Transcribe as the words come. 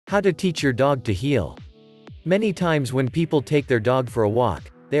How to teach your dog to heel. Many times when people take their dog for a walk,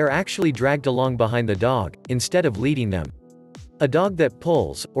 they are actually dragged along behind the dog, instead of leading them. A dog that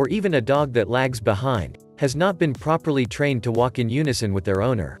pulls, or even a dog that lags behind, has not been properly trained to walk in unison with their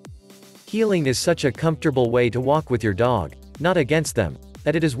owner. Heeling is such a comfortable way to walk with your dog, not against them,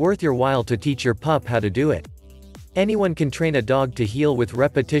 that it is worth your while to teach your pup how to do it. Anyone can train a dog to heel with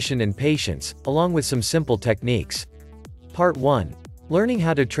repetition and patience, along with some simple techniques. Part 1. Learning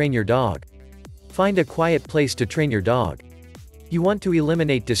how to train your dog. Find a quiet place to train your dog. You want to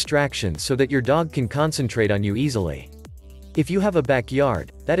eliminate distractions so that your dog can concentrate on you easily. If you have a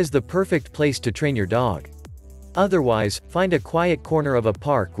backyard, that is the perfect place to train your dog. Otherwise, find a quiet corner of a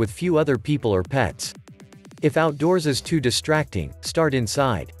park with few other people or pets. If outdoors is too distracting, start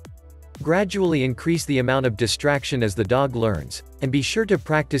inside. Gradually increase the amount of distraction as the dog learns, and be sure to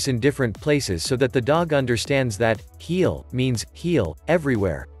practice in different places so that the dog understands that heel means heel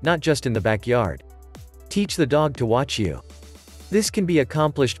everywhere, not just in the backyard. Teach the dog to watch you. This can be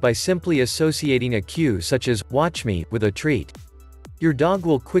accomplished by simply associating a cue such as "watch me" with a treat. Your dog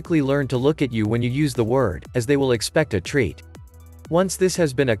will quickly learn to look at you when you use the word, as they will expect a treat. Once this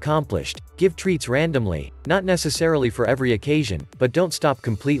has been accomplished, give treats randomly, not necessarily for every occasion, but don't stop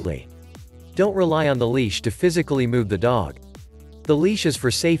completely. Don't rely on the leash to physically move the dog. The leash is for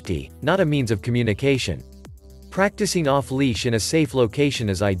safety, not a means of communication. Practicing off-leash in a safe location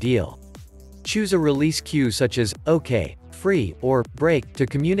is ideal. Choose a release cue such as "okay," "free," or "break" to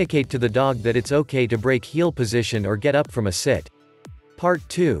communicate to the dog that it's okay to break heel position or get up from a sit. Part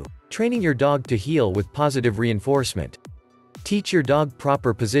 2. Training your dog to heel with positive reinforcement. Teach your dog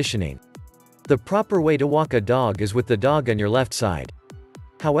proper positioning. The proper way to walk a dog is with the dog on your left side.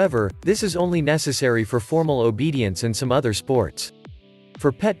 However, this is only necessary for formal obedience and some other sports.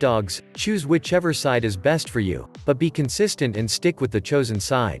 For pet dogs, choose whichever side is best for you, but be consistent and stick with the chosen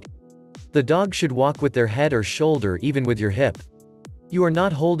side. The dog should walk with their head or shoulder even with your hip. You are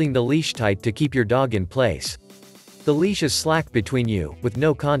not holding the leash tight to keep your dog in place. The leash is slack between you, with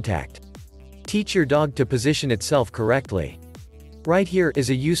no contact. Teach your dog to position itself correctly. Right here is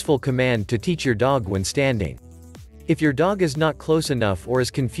a useful command to teach your dog when standing. If your dog is not close enough or is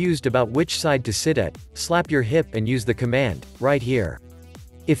confused about which side to sit at, slap your hip and use the command, right here.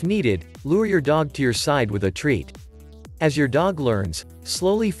 If needed, lure your dog to your side with a treat. As your dog learns,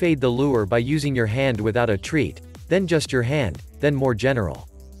 slowly fade the lure by using your hand without a treat, then just your hand, then more general.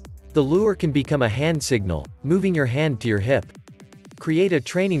 The lure can become a hand signal, moving your hand to your hip. Create a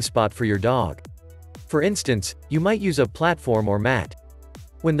training spot for your dog. For instance, you might use a platform or mat.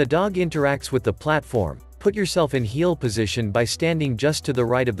 When the dog interacts with the platform, put yourself in heel position by standing just to the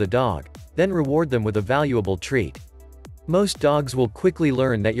right of the dog, then reward them with a valuable treat. Most dogs will quickly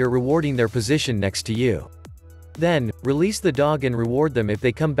learn that you're rewarding their position next to you. Then, release the dog and reward them if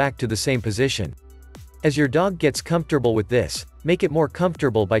they come back to the same position. As your dog gets comfortable with this, make it more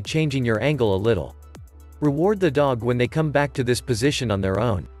comfortable by changing your angle a little. Reward the dog when they come back to this position on their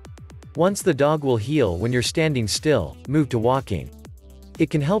own. Once the dog will heel when you're standing still, move to walking. It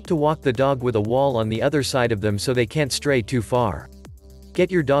can help to walk the dog with a wall on the other side of them so they can't stray too far.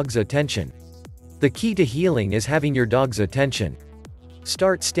 Get your dog's attention. The key to heeling is having your dog's attention.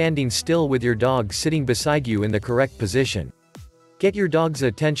 Start standing still with your dog sitting beside you in the correct position. Get your dog's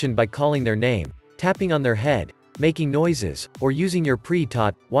attention by calling their name, tapping on their head, making noises, or using your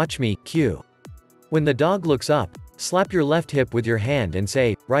pre-taught "watch me" cue. When the dog looks up, slap your left hip with your hand and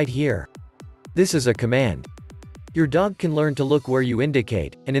say, "right here." This is a command. Your dog can learn to look where you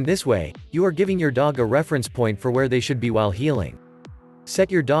indicate, and in this way, you are giving your dog a reference point for where they should be while heeling. Set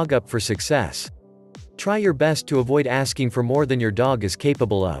your dog up for success. Try your best to avoid asking for more than your dog is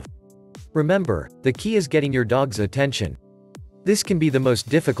capable of. Remember, the key is getting your dog's attention. This can be the most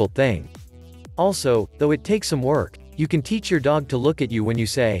difficult thing. Also, though it takes some work, you can teach your dog to look at you when you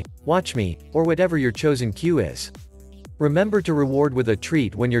say, "watch me," or whatever your chosen cue is. Remember to reward with a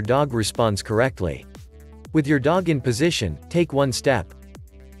treat when your dog responds correctly. With your dog in position, take one step.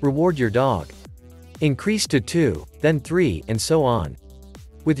 Reward your dog. Increase to 2, then 3, and so on.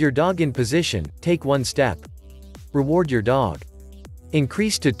 With your dog in position, take one step. Reward your dog.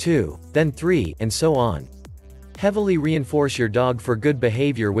 Increase to 2, then 3, and so on. Heavily reinforce your dog for good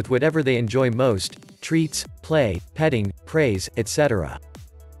behavior with whatever they enjoy most: treats, play, petting, praise, etc.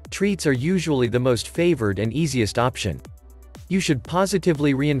 Treats are usually the most favored and easiest option. You should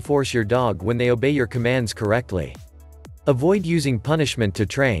positively reinforce your dog when they obey your commands correctly. Avoid using punishment to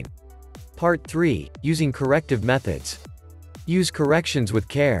train. Part 3. Using corrective methods. Use corrections with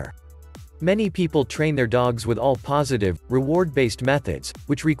care. Many people train their dogs with all positive, reward-based methods,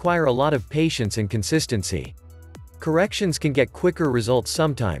 which require a lot of patience and consistency. Corrections can get quicker results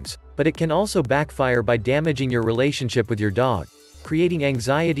sometimes, but it can also backfire by damaging your relationship with your dog, creating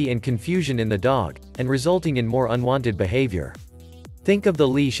anxiety and confusion in the dog, and resulting in more unwanted behavior. Think of the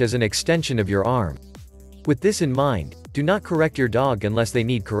leash as an extension of your arm. With this in mind, do not correct your dog unless they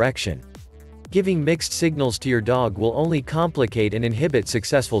need correction. Giving mixed signals to your dog will only complicate and inhibit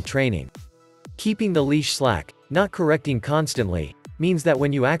successful training. Keeping the leash slack, not correcting constantly, means that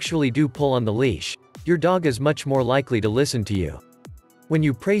when you actually do pull on the leash, your dog is much more likely to listen to you. When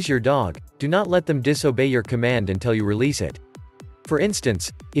you praise your dog, do not let them disobey your command until you release it. For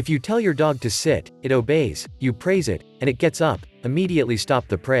instance, if you tell your dog to sit, it obeys, you praise it, and it gets up, immediately stop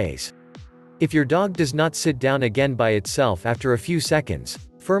the praise. If your dog does not sit down again by itself after a few seconds,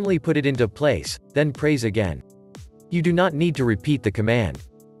 firmly put it into place, then praise again. You do not need to repeat the command.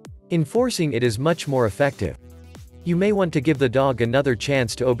 Enforcing it is much more effective. You may want to give the dog another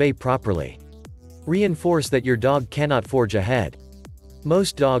chance to obey properly. Reinforce that your dog cannot forge ahead.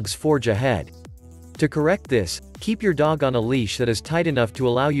 Most dogs forge ahead. To correct this, keep your dog on a leash that is tight enough to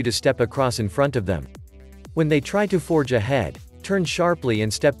allow you to step across in front of them. When they try to forge ahead, turn sharply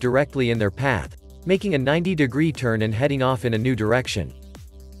and step directly in their path, making a 90-degree turn and heading off in a new direction.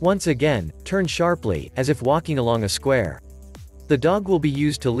 Once again, turn sharply, as if walking along a square. The dog will be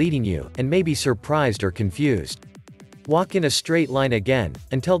used to leading you, and may be surprised or confused. Walk in a straight line again,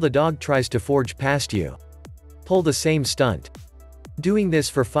 until the dog tries to forge past you. Pull the same stunt. Doing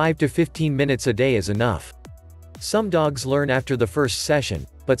this for 5 to 15 minutes a day is enough. Some dogs learn after the first session,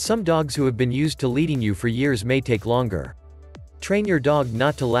 but some dogs who have been used to leading you for years may take longer. Train your dog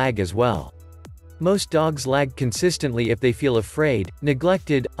not to lag as well. Most dogs lag consistently if they feel afraid,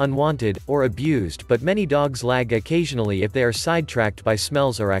 neglected, unwanted, or abused, but many dogs lag occasionally if they are sidetracked by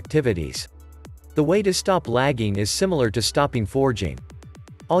smells or activities. The way to stop lagging is similar to stopping forging.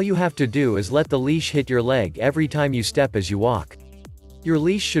 All you have to do is let the leash hit your leg every time you step as you walk. Your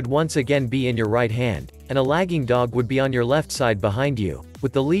leash should once again be in your right hand, and a lagging dog would be on your left side behind you,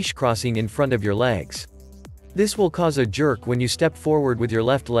 with the leash crossing in front of your legs. This will cause a jerk when you step forward with your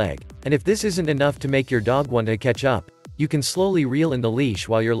left leg, and if this isn't enough to make your dog want to catch up, you can slowly reel in the leash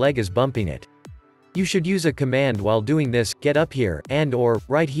while your leg is bumping it. You should use a command while doing this: get up here, and/or,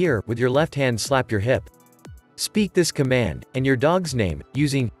 right here, with your left hand slap your hip. Speak this command, and your dog's name,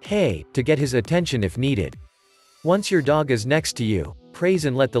 using, hey, to get his attention if needed. Once your dog is next to you, praise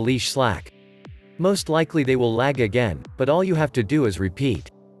and let the leash slack. Most likely they will lag again, but all you have to do is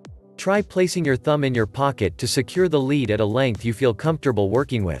repeat. Try placing your thumb in your pocket to secure the lead at a length you feel comfortable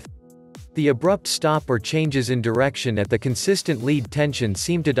working with. The abrupt stop or changes in direction at the consistent lead tension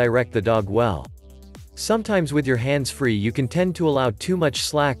seem to direct the dog well. Sometimes with your hands free you can tend to allow too much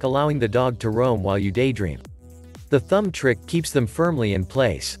slack, allowing the dog to roam while you daydream. The thumb trick keeps them firmly in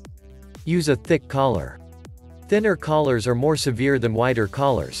place. Use a thick collar. Thinner collars are more severe than wider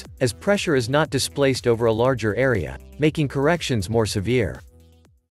collars, as pressure is not displaced over a larger area, making corrections more severe.